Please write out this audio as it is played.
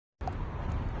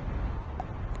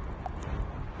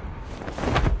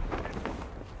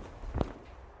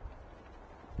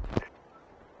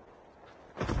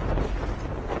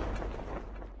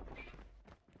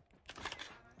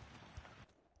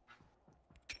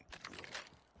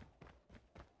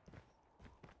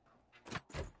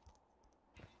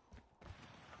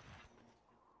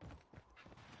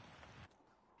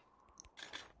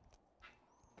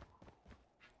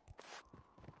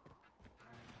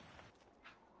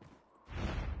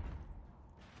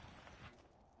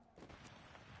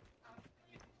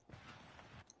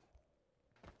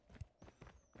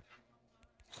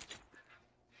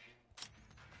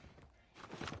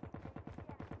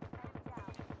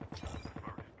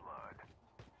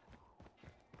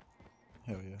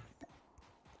Hell yeah.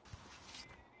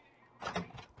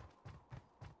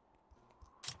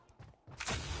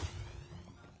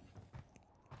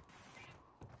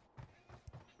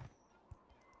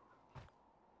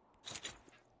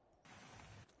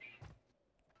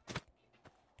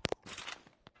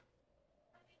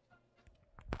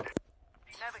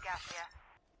 Nova gas here.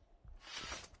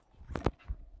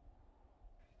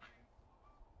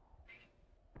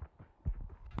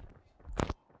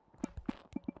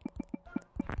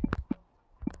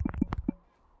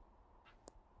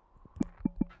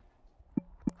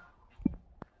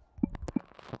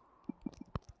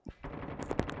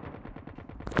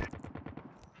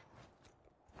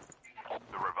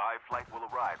 The revived flight will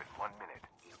arrive in 1 minute.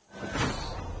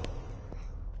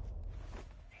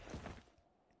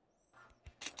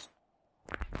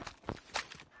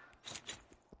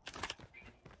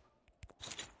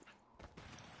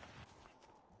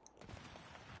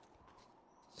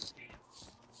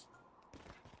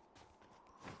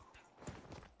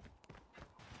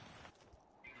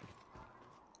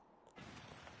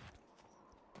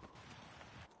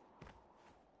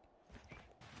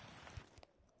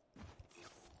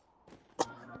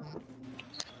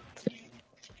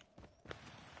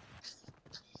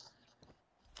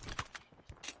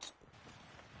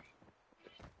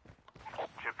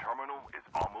 Chip terminal is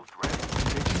almost ready.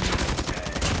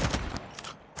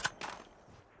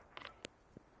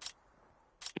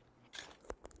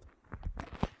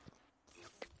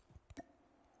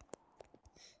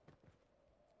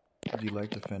 Do you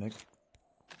like the Fennec?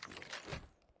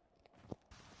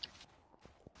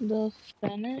 The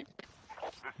Fennec?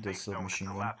 The Safe zone is submachine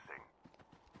gun? collapsing.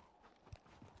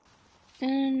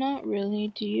 Not really,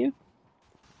 do you?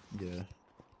 Yeah.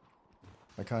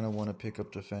 I kind of want to pick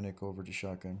up the Fennec over the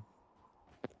shotgun.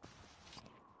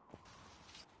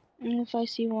 And if I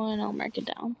see one, I'll mark it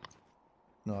down.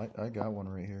 No, I got one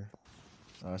right here.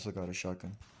 I also got a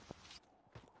shotgun.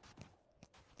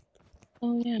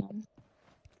 Oh, yeah.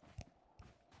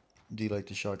 Do you like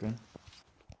the shotgun?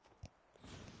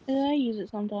 I use it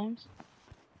sometimes.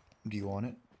 Do you want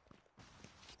it?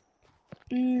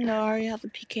 No, I already have the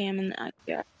PKM and the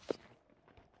IPR.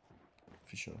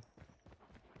 For sure.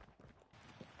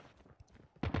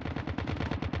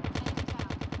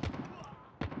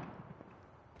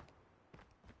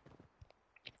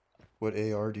 What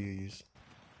AR do you use?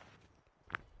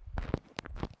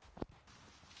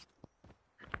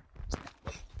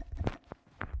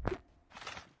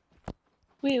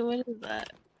 Wait, what is that?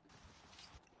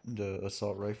 The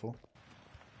assault rifle?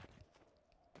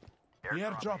 The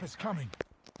airdrop is coming.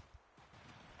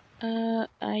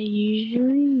 I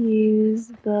usually use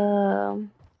the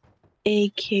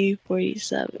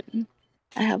AK-47.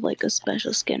 I have like a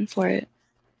special skin for it,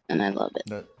 and I love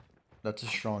it. That's a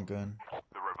strong gun.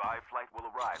 The revived flight will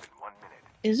arrive in 1 minute.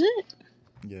 Is it?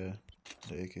 Yeah,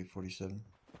 the AK-47.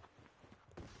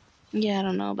 Yeah, I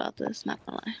don't know about this, not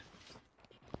gonna lie.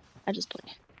 I just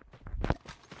play.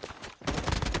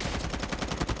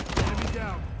 Enemy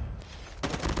down.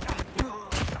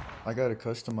 I got a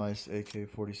customized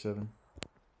AK-47.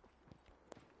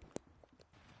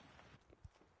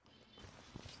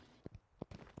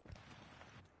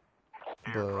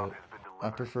 But I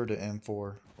prefer the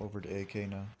M4 over the AK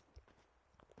now.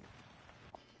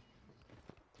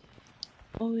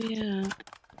 Oh yeah.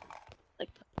 Like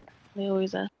they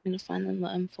always ask me to find them the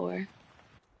M4.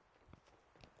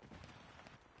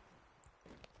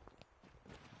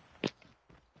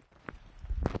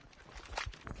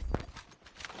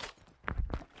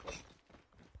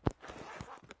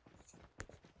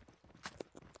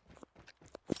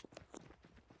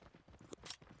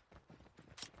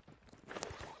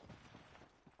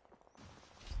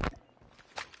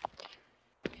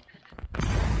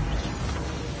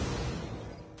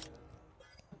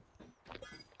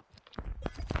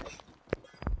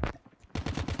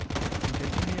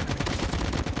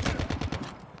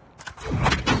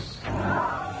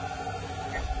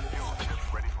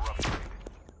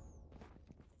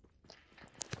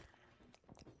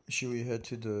 Should we head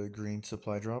to the green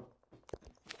supply drop?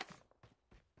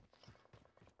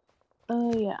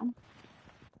 Oh yeah.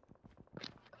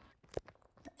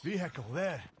 Vehicle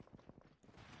there.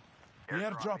 The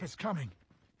airdrop is coming.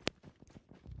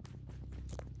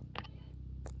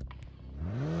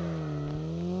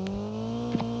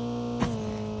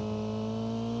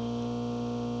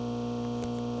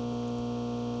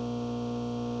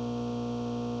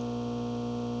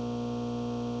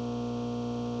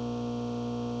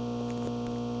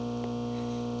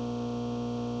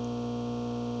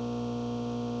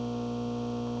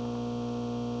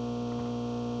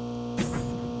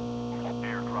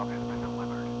 Airdrop has been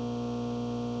delivered.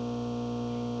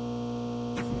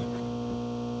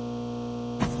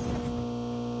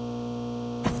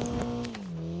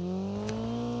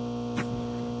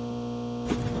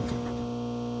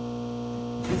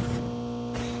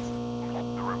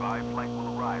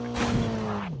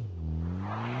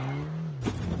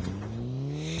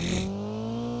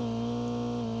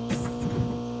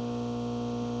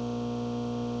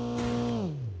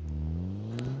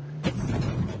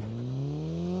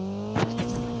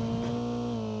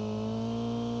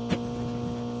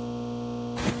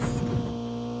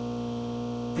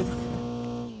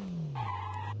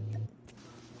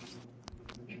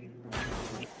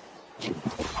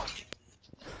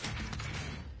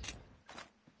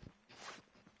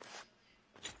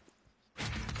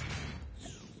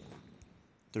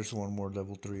 There's one more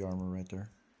level 3 armor right there.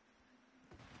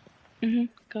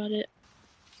 Got it.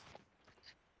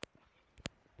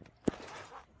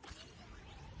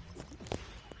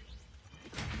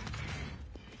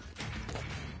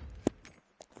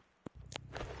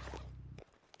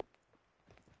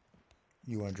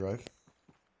 You want to drive?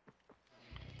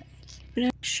 Yeah,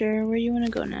 sure. Where you want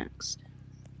to go next?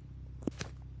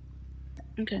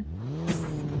 Okay.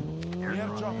 The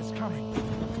airdrop is coming.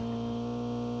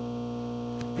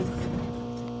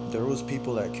 There was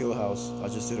people at Kill House. I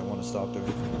just didn't want to stop there.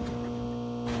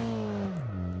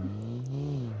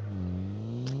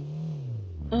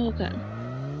 Oh, okay.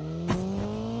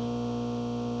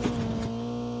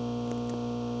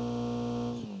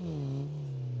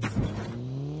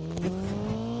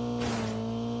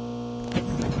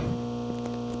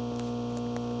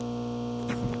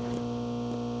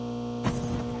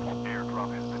 Airdrop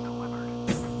has been delivered.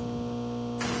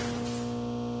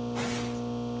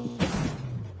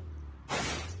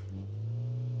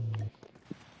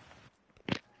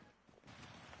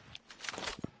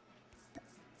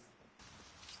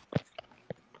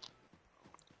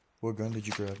 What gun did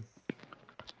you grab?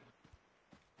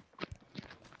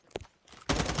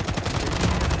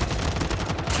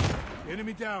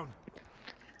 Enemy down.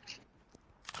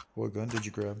 What gun did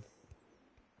you grab?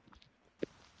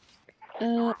 I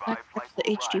Revive got flight the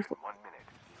will arrive HG4. in 1 minute.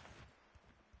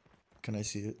 Can I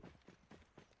see it?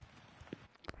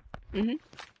 You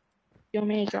want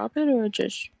me to drop it or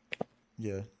just?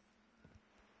 Yeah.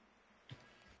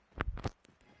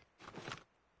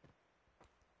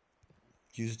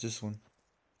 Use this one.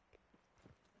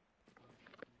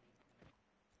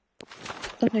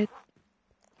 Okay.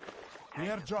 The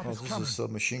airdrop Oh, is this is coming. a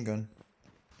submachine gun.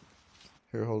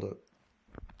 Here, hold up.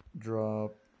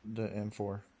 Drop the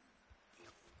M4.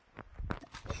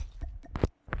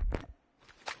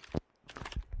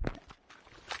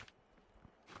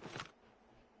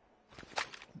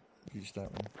 Use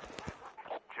that one.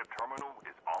 Chip terminal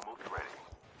is almost ready.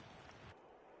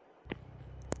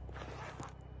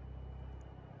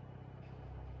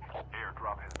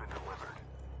 Airdrop has been delivered.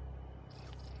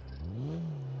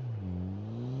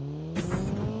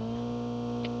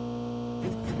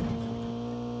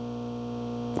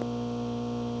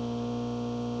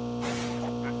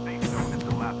 The safe zone is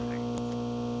collapsing.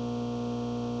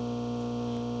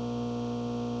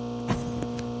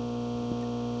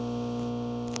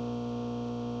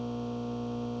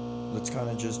 Let's kind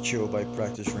of just chill by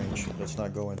practice range. Let's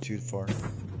not go in too far.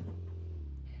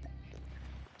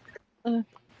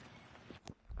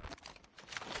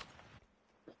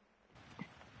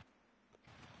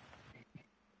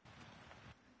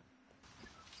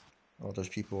 Oh, there's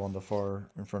people on the far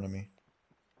in front of me.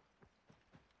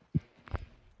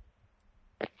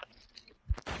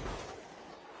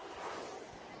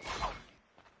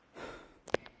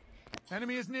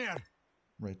 Enemy is near.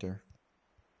 Right there.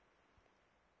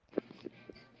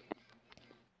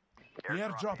 The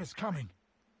airdrop is coming.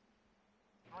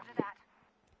 Roger that.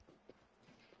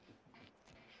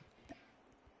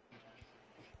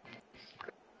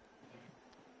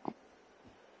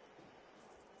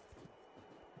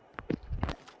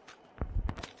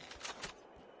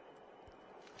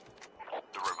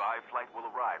 The revived flight will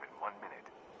arrive in 1 minute.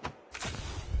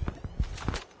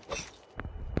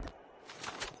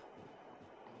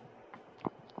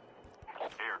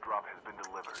 Airdrop has been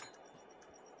delivered.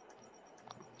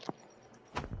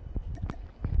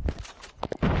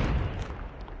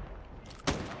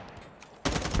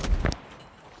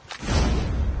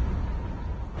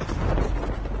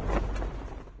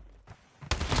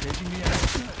 Engaging the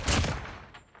enemy.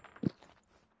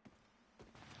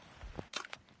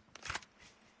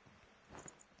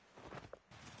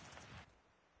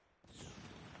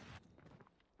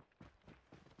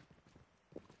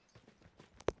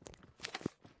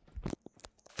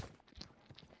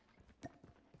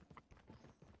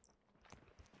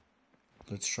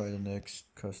 Let's try the next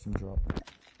custom drop.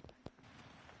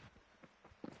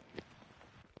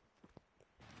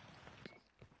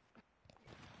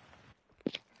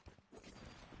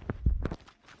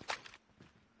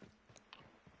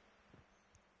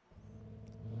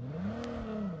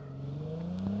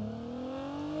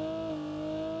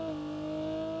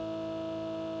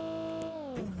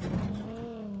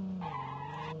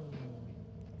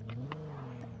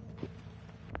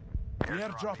 The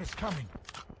airdrop is coming.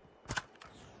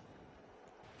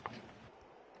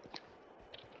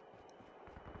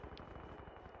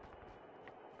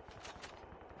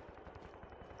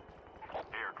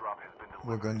 Airdrop has been delivered.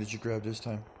 What gun did you grab this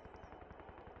time?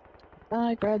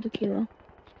 I grabbed the kilo.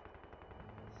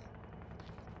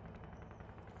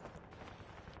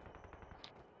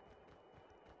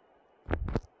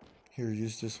 Here,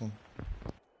 use this one.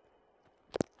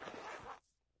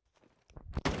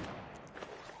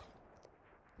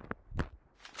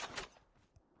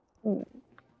 Oh.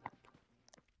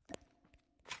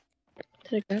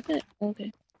 Did I grab it?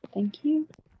 Okay. Thank you.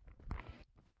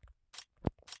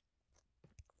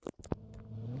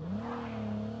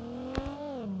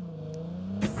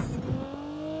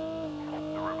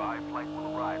 The revived flight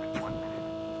will arrive in 1 minute.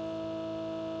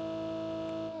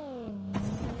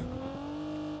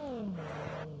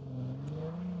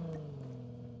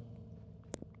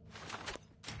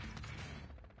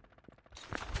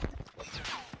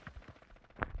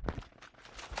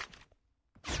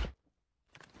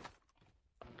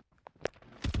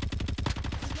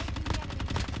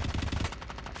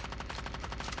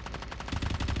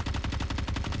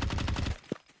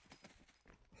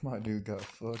 My dude got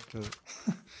fucked up.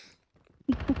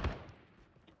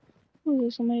 Oh,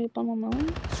 there's somebody up on my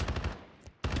mountain.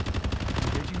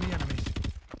 Engaging the enemies.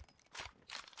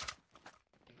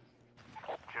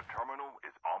 Chip terminal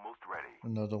is almost ready.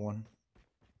 Another one.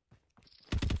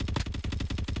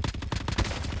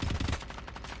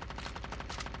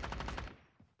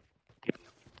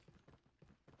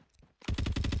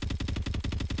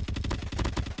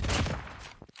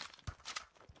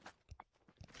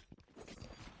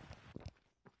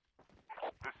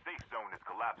 The safe zone is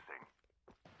collapsing.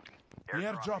 The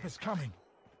airdrop is coming.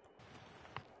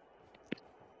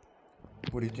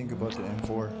 What do you think about the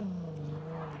M4?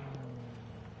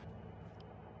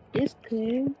 It's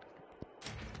good.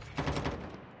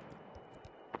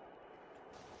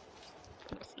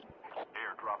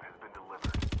 Airdrop has been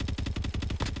delivered.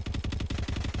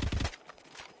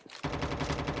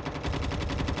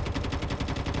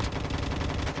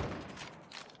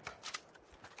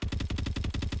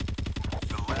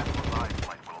 The last revived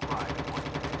flight will arrive in 1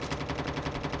 minute.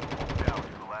 Down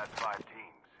to the last 5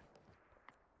 teams.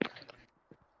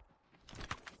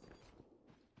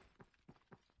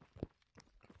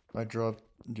 I dropped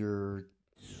your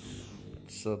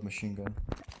submachine gun.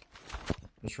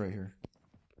 It's right here.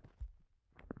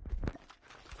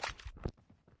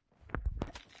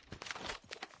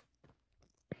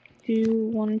 Do you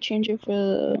want to change it for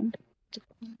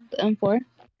the M4?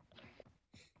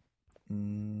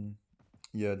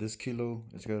 Yeah, this kilo,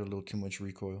 it's got a little too much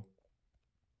recoil.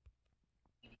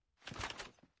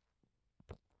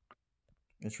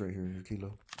 It's right here, your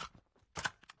kilo.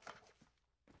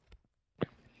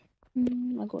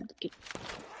 I'll go with the key.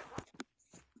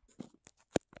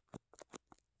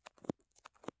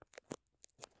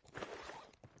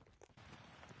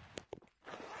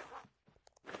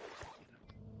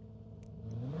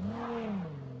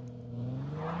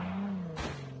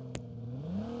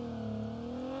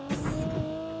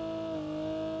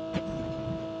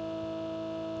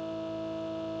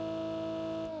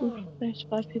 Oof, there's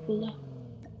 5 people left.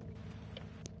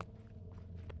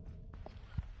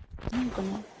 I'm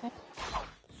gonna.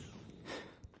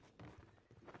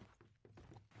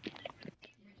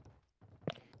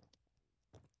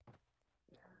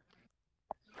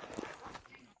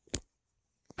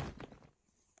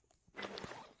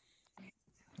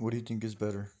 What do you think is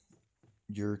better?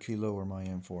 Your kilo or my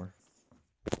M4?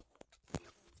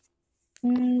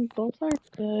 Both are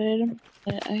good,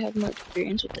 but I have more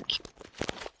experience with the key.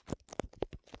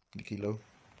 The kilo?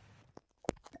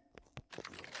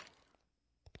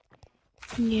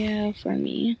 Yeah, for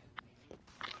me.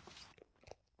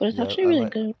 But it's Yeah, actually really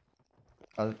good.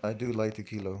 I do like the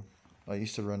kilo. I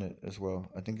used to run it as well.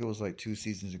 I think it was like 2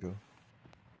 seasons ago.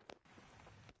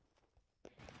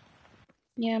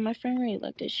 Yeah, my friend really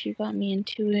liked it. She got me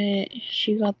into it.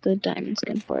 She got the diamond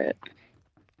skin for it.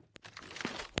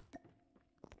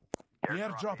 The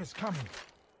airdrop is coming.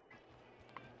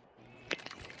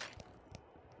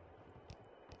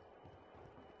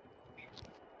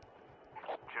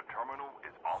 Chip terminal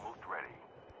is almost ready.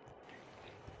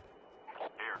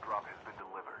 Airdrop has been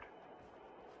delivered.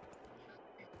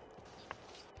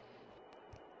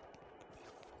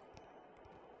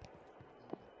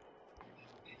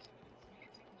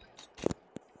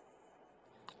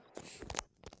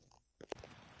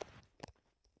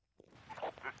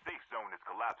 The safe zone is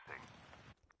collapsing.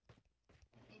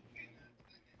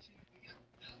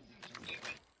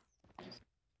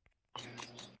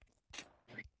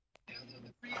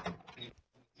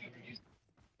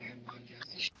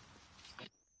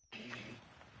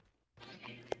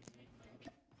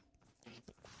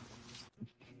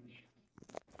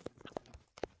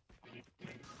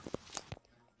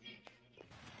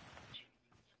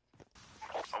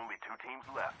 Only 2 teams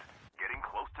left, getting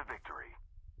close to victory.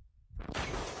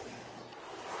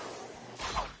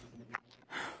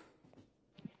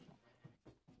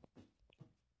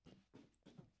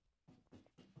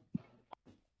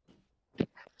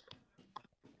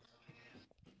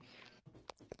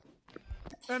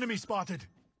 Enemy spotted.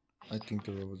 I think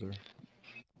they're over there.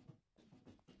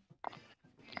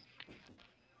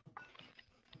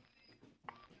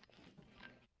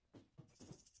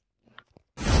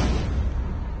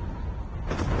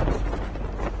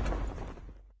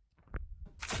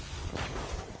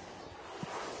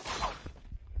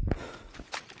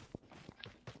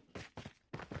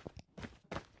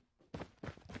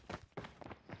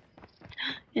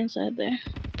 Inside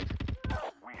there.